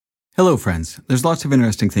Hello, friends. There's lots of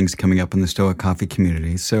interesting things coming up in the Stoic Coffee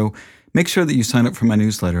community, so make sure that you sign up for my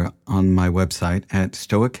newsletter on my website at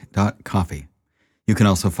stoic.coffee. You can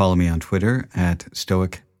also follow me on Twitter at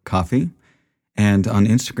stoiccoffee and on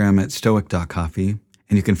Instagram at stoic.coffee,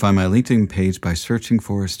 and you can find my LinkedIn page by searching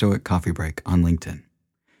for Stoic Coffee Break on LinkedIn.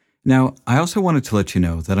 Now, I also wanted to let you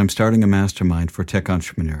know that I'm starting a mastermind for tech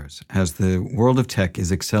entrepreneurs as the world of tech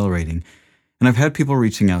is accelerating, and I've had people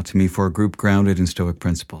reaching out to me for a group grounded in Stoic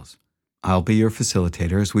principles. I'll be your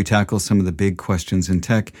facilitator as we tackle some of the big questions in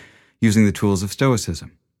tech using the tools of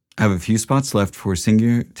Stoicism. I have a few spots left for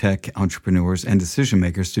senior tech entrepreneurs and decision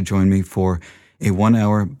makers to join me for a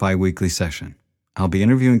 1-hour bi-weekly session. I'll be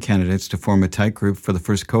interviewing candidates to form a tight group for the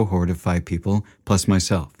first cohort of 5 people, plus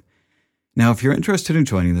myself. Now, if you're interested in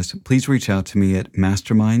joining this, please reach out to me at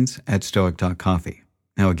masterminds@stoic.coffee.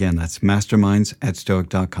 Now, again, that's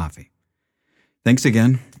masterminds@stoic.coffee. Thanks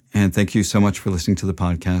again, and thank you so much for listening to the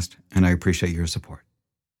podcast, and I appreciate your support.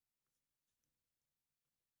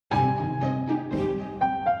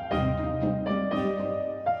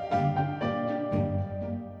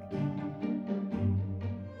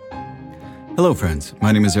 Hello, friends.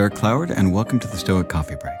 My name is Eric Cloward, and welcome to the Stoic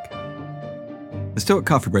Coffee Break. The Stoic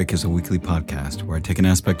Coffee Break is a weekly podcast where I take an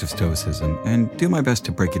aspect of Stoicism and do my best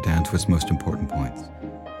to break it down to its most important points.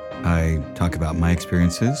 I talk about my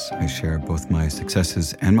experiences, I share both my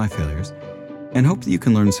successes and my failures, and hope that you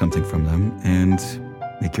can learn something from them and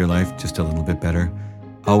make your life just a little bit better,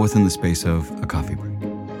 all within the space of a coffee break.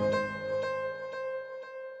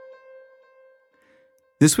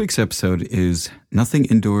 This week's episode is Nothing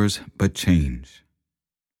Endures But Change.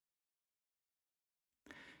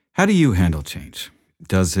 How do you handle change?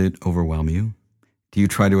 Does it overwhelm you? Do you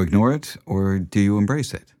try to ignore it, or do you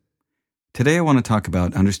embrace it? Today I want to talk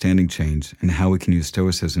about understanding change and how we can use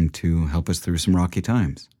Stoicism to help us through some rocky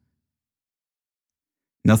times.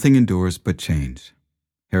 Nothing endures but change.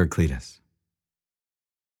 Heraclitus.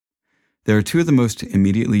 There are 2 of the most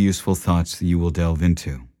immediately useful thoughts that you will delve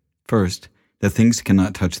into. First, that things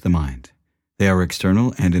cannot touch the mind. They are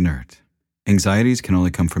external and inert. Anxieties can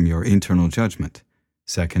only come from your internal judgment.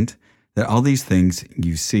 Second, that all these things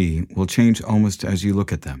you see will change almost as you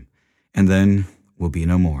look at them, and then will be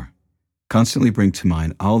no more. Constantly bring to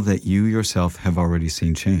mind all that you yourself have already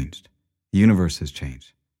seen changed. The universe has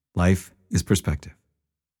changed. Life is perspective.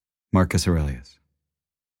 Marcus Aurelius.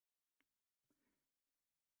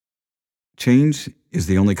 Change is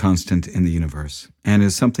the only constant in the universe and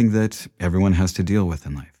is something that everyone has to deal with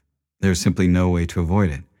in life. There's simply no way to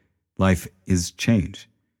avoid it. Life is change.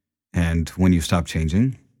 And when you stop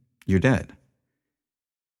changing, you're dead.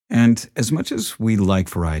 And as much as we like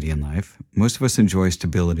variety in life, most of us enjoy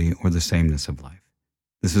stability or the sameness of life.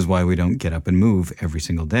 This is why we don't get up and move every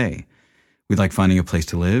single day. We like finding a place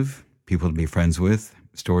to live, people to be friends with,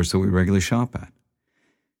 stores that we regularly shop at.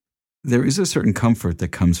 There is a certain comfort that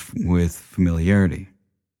comes with familiarity,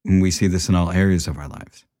 and we see this in all areas of our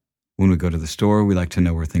lives. When we go to the store, we like to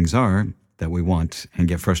know where things are that we want and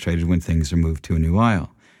get frustrated when things are moved to a new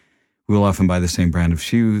aisle. We will often buy the same brand of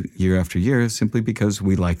shoe year after year simply because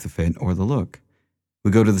we like the fit or the look.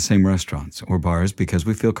 We go to the same restaurants or bars because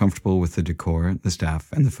we feel comfortable with the decor, the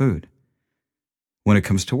staff, and the food. When it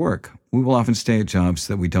comes to work, we will often stay at jobs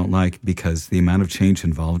that we don't like because the amount of change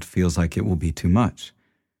involved feels like it will be too much.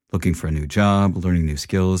 Looking for a new job, learning new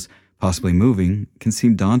skills, possibly moving, can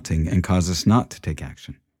seem daunting and cause us not to take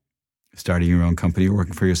action. Starting your own company or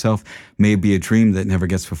working for yourself may be a dream that never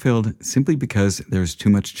gets fulfilled simply because there's too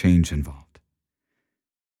much change involved.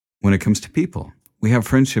 When it comes to people, we have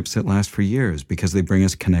friendships that last for years because they bring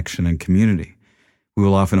us connection and community. We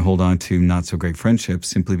will often hold on to not-so-great friendships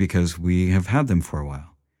simply because we have had them for a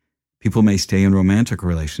while. People may stay in romantic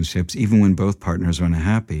relationships even when both partners are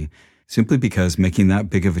unhappy, simply because making that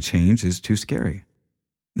big of a change is too scary.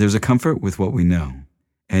 There's a comfort with what we know,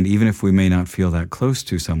 and even if we may not feel that close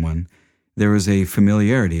to someone, there is a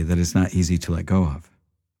familiarity that is not easy to let go of.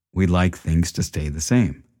 We like things to stay the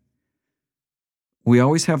same. We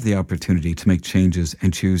always have the opportunity to make changes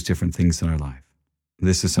and choose different things in our life.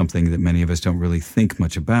 This is something that many of us don't really think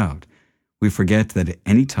much about. We forget that at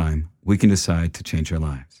any time we can decide to change our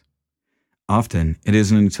lives. Often, it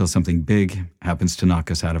isn't until something big happens to knock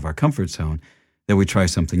us out of our comfort zone that we try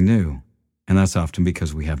something new, and that's often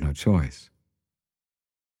because we have no choice.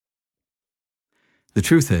 The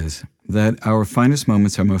truth is that our finest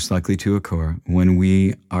moments are most likely to occur when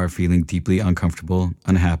we are feeling deeply uncomfortable,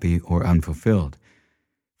 unhappy, or unfulfilled.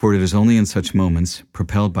 For it is only in such moments,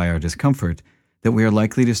 propelled by our discomfort, that we are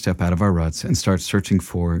likely to step out of our ruts and start searching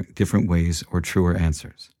for different ways or truer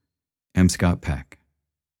answers. M. Scott Peck.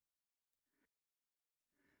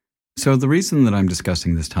 So, the reason that I'm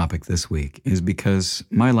discussing this topic this week is because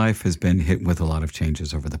my life has been hit with a lot of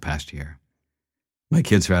changes over the past year. My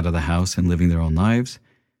kids are out of the house and living their own lives.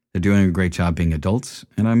 They're doing a great job being adults,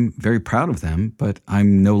 and I'm very proud of them, but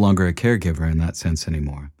I'm no longer a caregiver in that sense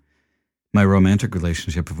anymore. My romantic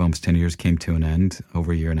relationship of almost 10 years came to an end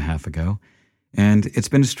over a year and a half ago, and it's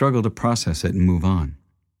been a struggle to process it and move on.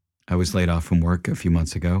 I was laid off from work a few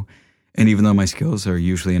months ago, and even though my skills are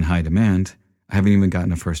usually in high demand, I haven't even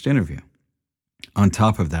gotten a first interview. On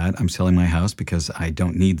top of that, I'm selling my house because I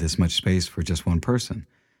don't need this much space for just one person.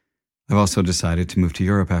 I've also decided to move to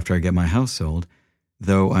Europe after I get my house sold,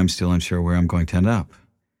 though I'm still unsure where I'm going to end up.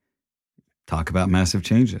 Talk about massive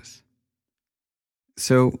changes.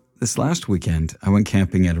 So, this last weekend, I went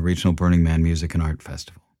camping at a regional Burning Man music and art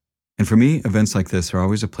festival. And for me, events like this are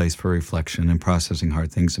always a place for reflection and processing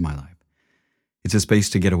hard things in my life. It's a space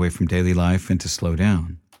to get away from daily life and to slow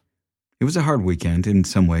down. It was a hard weekend in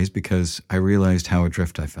some ways because I realized how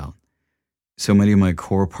adrift I felt. So many of my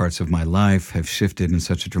core parts of my life have shifted in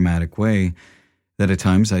such a dramatic way that at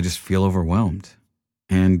times I just feel overwhelmed.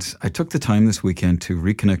 And I took the time this weekend to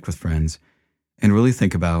reconnect with friends and really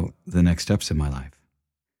think about the next steps in my life.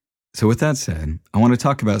 So with that said, I want to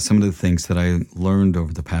talk about some of the things that I learned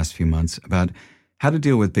over the past few months about how to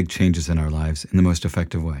deal with big changes in our lives in the most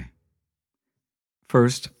effective way.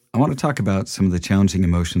 First, I want to talk about some of the challenging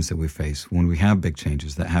emotions that we face when we have big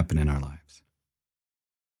changes that happen in our lives.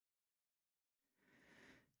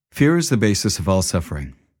 Fear is the basis of all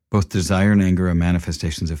suffering. Both desire and anger are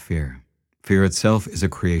manifestations of fear. Fear itself is a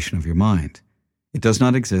creation of your mind. It does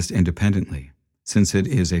not exist independently. Since it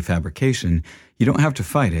is a fabrication, you don't have to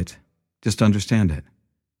fight it, just understand it.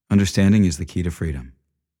 Understanding is the key to freedom.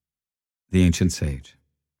 The ancient sage.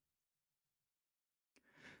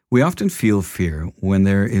 We often feel fear when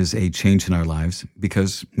there is a change in our lives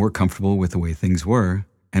because we're comfortable with the way things were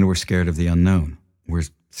and we're scared of the unknown. We're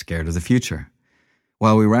scared of the future.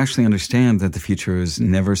 While we rationally understand that the future is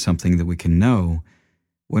never something that we can know,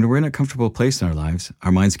 when we're in a comfortable place in our lives,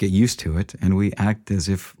 our minds get used to it and we act as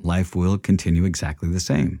if life will continue exactly the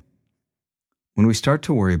same. When we start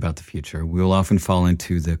to worry about the future, we will often fall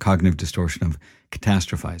into the cognitive distortion of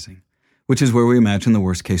catastrophizing, which is where we imagine the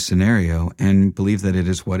worst-case scenario and believe that it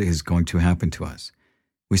is what is going to happen to us.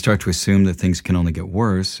 We start to assume that things can only get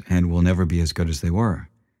worse and will never be as good as they were.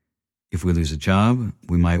 If we lose a job,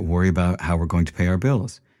 we might worry about how we're going to pay our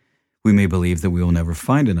bills. We may believe that we will never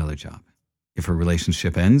find another job. If a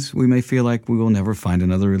relationship ends, we may feel like we will never find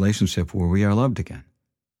another relationship where we are loved again.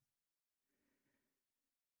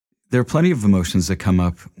 There are plenty of emotions that come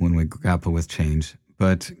up when we grapple with change,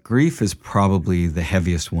 but grief is probably the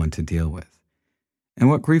heaviest one to deal with. And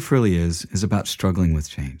what grief really is about struggling with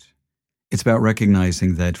change. It's about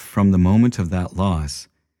recognizing that from the moment of that loss,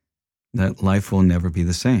 that life will never be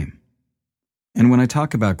the same. And when I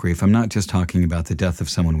talk about grief, I'm not just talking about the death of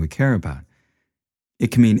someone we care about.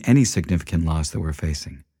 It can mean any significant loss that we're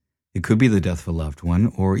facing. It could be the death of a loved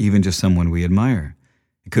one, or even just someone we admire.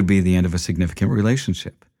 It could be the end of a significant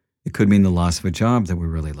relationship. It could mean the loss of a job that we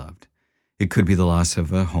really loved. It could be the loss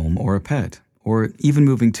of a home or a pet, or even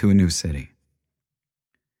moving to a new city.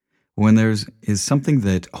 When there is something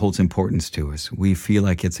that holds importance to us, we feel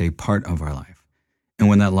like it's a part of our life. And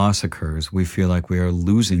when that loss occurs, we feel like we are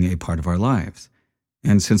losing a part of our lives.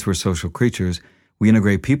 And since we're social creatures, we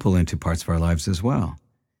integrate people into parts of our lives as well.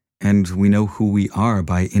 And we know who we are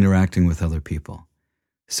by interacting with other people.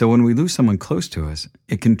 So when we lose someone close to us,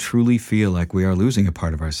 it can truly feel like we are losing a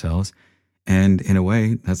part of ourselves. And in a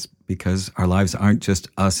way, that's because our lives aren't just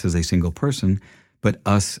us as a single person, but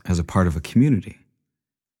us as a part of a community.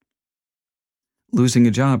 Losing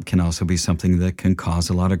a job can also be something that can cause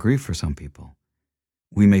a lot of grief for some people.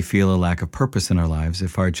 We may feel a lack of purpose in our lives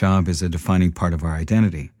if our job is a defining part of our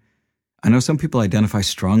identity. I know some people identify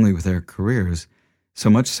strongly with their careers, so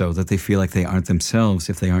much so that they feel like they aren't themselves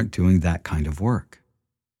if they aren't doing that kind of work.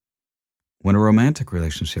 When a romantic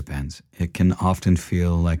relationship ends, it can often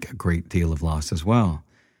feel like a great deal of loss as well.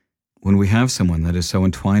 When we have someone that is so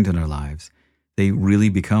entwined in our lives, they really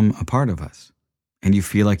become a part of us, and you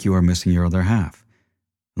feel like you are missing your other half.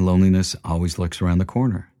 Loneliness always lurks around the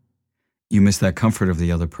corner. You miss that comfort of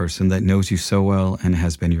the other person that knows you so well and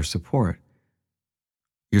has been your support.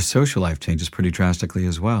 Your social life changes pretty drastically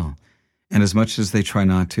as well, and as much as they try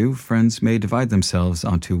not to, friends may divide themselves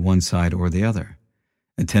onto one side or the other.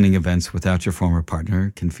 Attending events without your former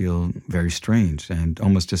partner can feel very strange and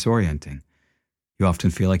almost disorienting. You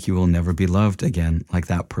often feel like you will never be loved again like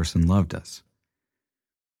that person loved us.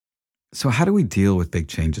 So how do we deal with big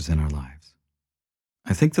changes in our lives?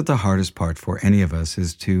 I think that the hardest part for any of us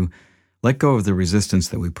is to let go of the resistance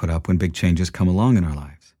that we put up when big changes come along in our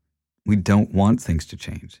lives. We don't want things to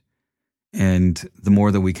change. And the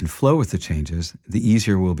more that we can flow with the changes, the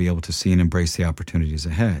easier we'll be able to see and embrace the opportunities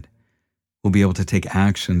ahead. We'll be able to take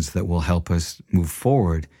actions that will help us move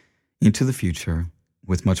forward into the future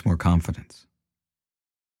with much more confidence.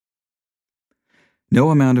 No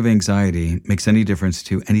amount of anxiety makes any difference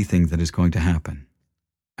to anything that is going to happen.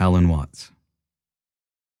 Alan Watts.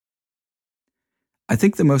 I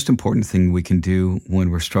think the most important thing we can do when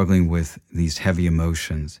we're struggling with these heavy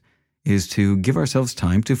emotions is to give ourselves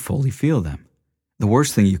time to fully feel them. The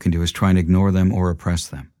worst thing you can do is try and ignore them or repress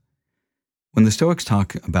them. When the Stoics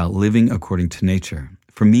talk about living according to nature,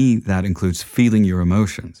 for me, that includes feeling your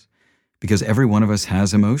emotions, because every one of us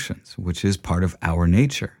has emotions, which is part of our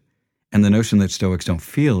nature. And the notion that Stoics don't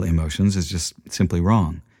feel emotions is just simply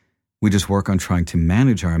wrong. We just work on trying to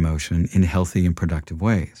manage our emotion in healthy and productive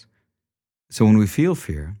ways. So when we feel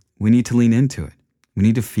fear, we need to lean into it. We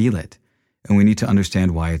need to feel it, and we need to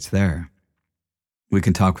understand why it's there. We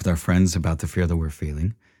can talk with our friends about the fear that we're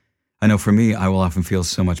feeling. I know for me, I will often feel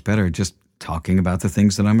so much better just talking about the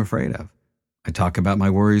things that I'm afraid of. I talk about my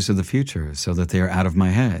worries of the future so that they are out of my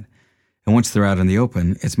head. And once they're out in the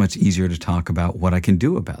open, it's much easier to talk about what I can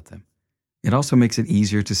do about them. It also makes it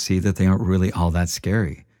easier to see that they aren't really all that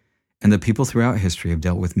scary, and that people throughout history have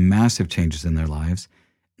dealt with massive changes in their lives,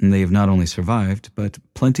 and they have not only survived, but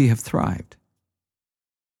plenty have thrived.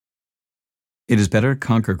 It is better to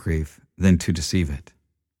conquer grief than to deceive it.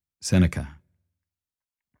 Seneca.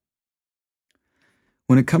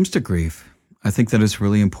 When it comes to grief, I think that it's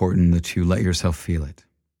really important that you let yourself feel it.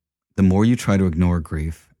 The more you try to ignore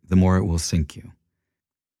grief, the more it will sink you.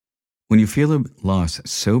 When you feel a loss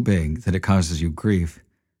so big that it causes you grief,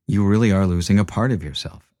 you really are losing a part of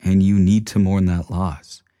yourself, and you need to mourn that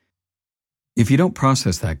loss. If you don't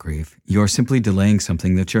process that grief, you are simply delaying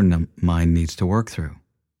something that your mind needs to work through.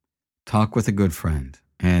 Talk with a good friend,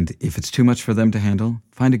 and if it's too much for them to handle,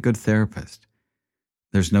 find a good therapist.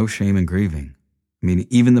 There's no shame in grieving. I mean,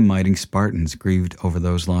 even the mighty Spartans grieved over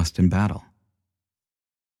those lost in battle.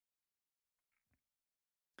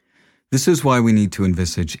 This is why we need to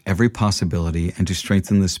envisage every possibility and to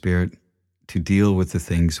strengthen the spirit to deal with the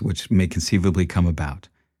things which may conceivably come about.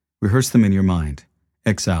 Rehearse them in your mind.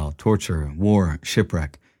 Exile, torture, war,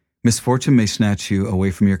 shipwreck. Misfortune may snatch you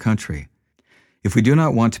away from your country. If we do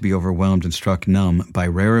not want to be overwhelmed and struck numb by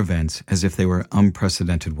rare events as if they were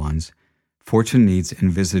unprecedented ones, fortune needs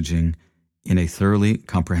envisaging in a thoroughly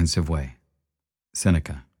comprehensive way.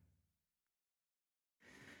 Seneca.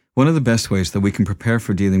 One of the best ways that we can prepare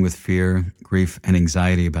for dealing with fear, grief, and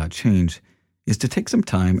anxiety about change is to take some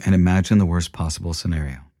time and imagine the worst possible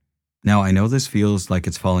scenario. Now, I know this feels like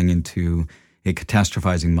it's falling into a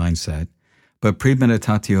catastrophizing mindset, but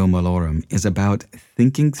premeditatio malorum is about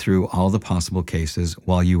thinking through all the possible cases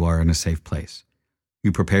while you are in a safe place.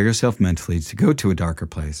 You prepare yourself mentally to go to a darker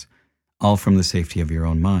place, all from the safety of your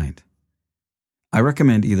own mind. I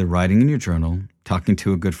recommend either writing in your journal, talking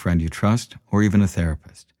to a good friend you trust, or even a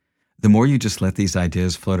therapist. The more you just let these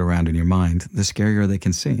ideas float around in your mind, the scarier they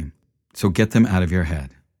can seem. So get them out of your head.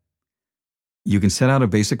 You can set out a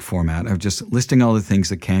basic format of just listing all the things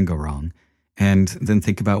that can go wrong, and then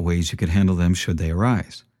think about ways you could handle them should they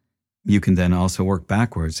arise. You can then also work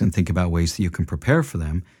backwards and think about ways that you can prepare for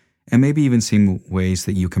them, and maybe even see ways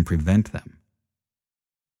that you can prevent them.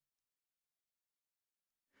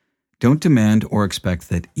 Don't demand or expect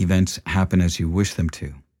that events happen as you wish them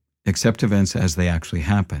to. Accept events as they actually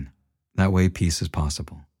happen. That way, peace is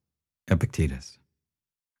possible. Epictetus.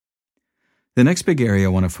 The next big area I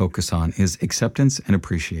want to focus on is acceptance and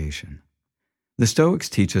appreciation. The Stoics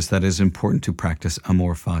teach us that it is important to practice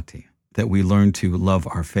amor fati, that we learn to love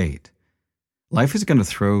our fate. Life is going to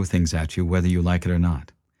throw things at you whether you like it or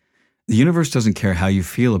not. The universe doesn't care how you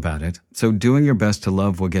feel about it, so doing your best to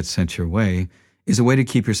love what gets sent your way is a way to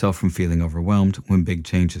keep yourself from feeling overwhelmed when big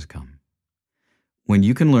changes come. When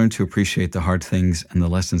you can learn to appreciate the hard things and the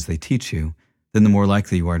lessons they teach you, then the more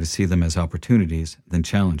likely you are to see them as opportunities than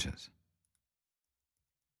challenges.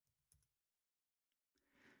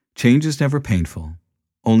 Change is never painful.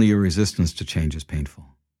 Only your resistance to change is painful.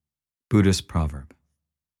 Buddhist proverb.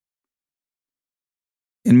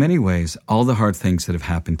 In many ways, all the hard things that have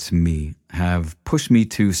happened to me have pushed me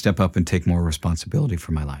to step up and take more responsibility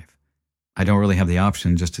for my life. I don't really have the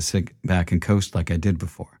option just to sit back and coast like I did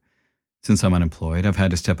before. Since I'm unemployed, I've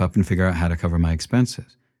had to step up and figure out how to cover my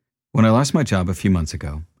expenses. When I lost my job a few months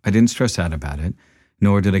ago, I didn't stress out about it,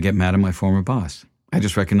 nor did I get mad at my former boss. I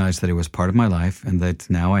just recognized that it was part of my life and that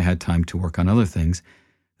now I had time to work on other things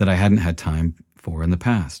that I hadn't had time for in the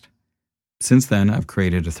past. Since then, I've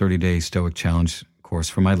created a 30-day Stoic Challenge course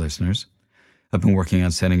for my listeners. I've been working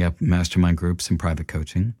on setting up mastermind groups and private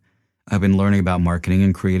coaching. I've been learning about marketing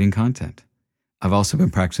and creating content. I've also been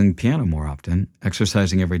practicing piano more often,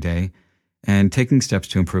 exercising every day, and taking steps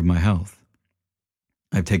to improve my health.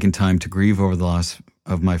 I've taken time to grieve over the loss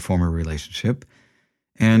of my former relationship,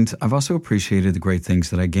 and I've also appreciated the great things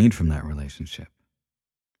that I gained from that relationship.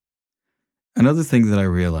 Another thing that I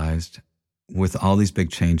realized with all these big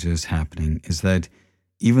changes happening is that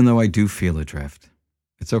even though I do feel adrift,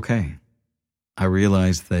 it's okay. I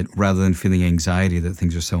realized that rather than feeling anxiety that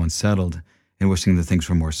things are so unsettled and wishing that things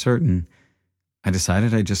were more certain, I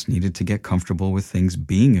decided I just needed to get comfortable with things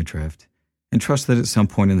being adrift and trust that at some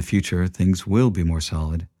point in the future things will be more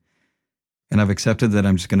solid. And I've accepted that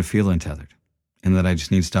I'm just going to feel untethered and that I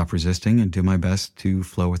just need to stop resisting and do my best to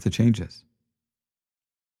flow with the changes.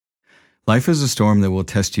 Life is a storm that will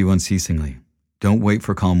test you unceasingly. Don't wait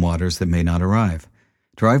for calm waters that may not arrive.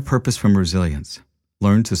 Derive purpose from resilience.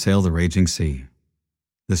 Learn to sail the raging sea.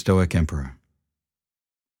 The Stoic Emperor.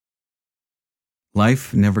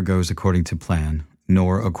 Life never goes according to plan,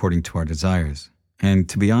 nor according to our desires. And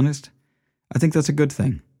to be honest, I think that's a good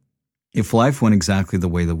thing. If life went exactly the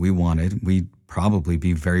way that we wanted, we'd probably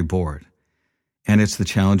be very bored. And it's the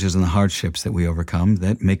challenges and the hardships that we overcome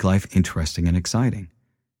that make life interesting and exciting.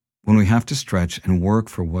 When we have to stretch and work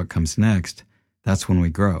for what comes next, that's when we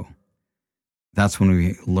grow. That's when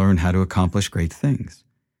we learn how to accomplish great things.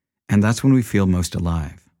 And that's when we feel most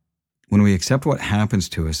alive. When we accept what happens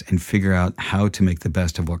to us and figure out how to make the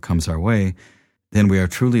best of what comes our way, then we are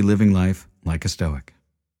truly living life like a Stoic.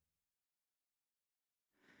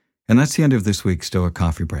 And that's the end of this week's Stoic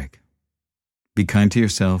Coffee Break. Be kind to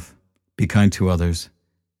yourself, be kind to others,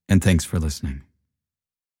 and thanks for listening.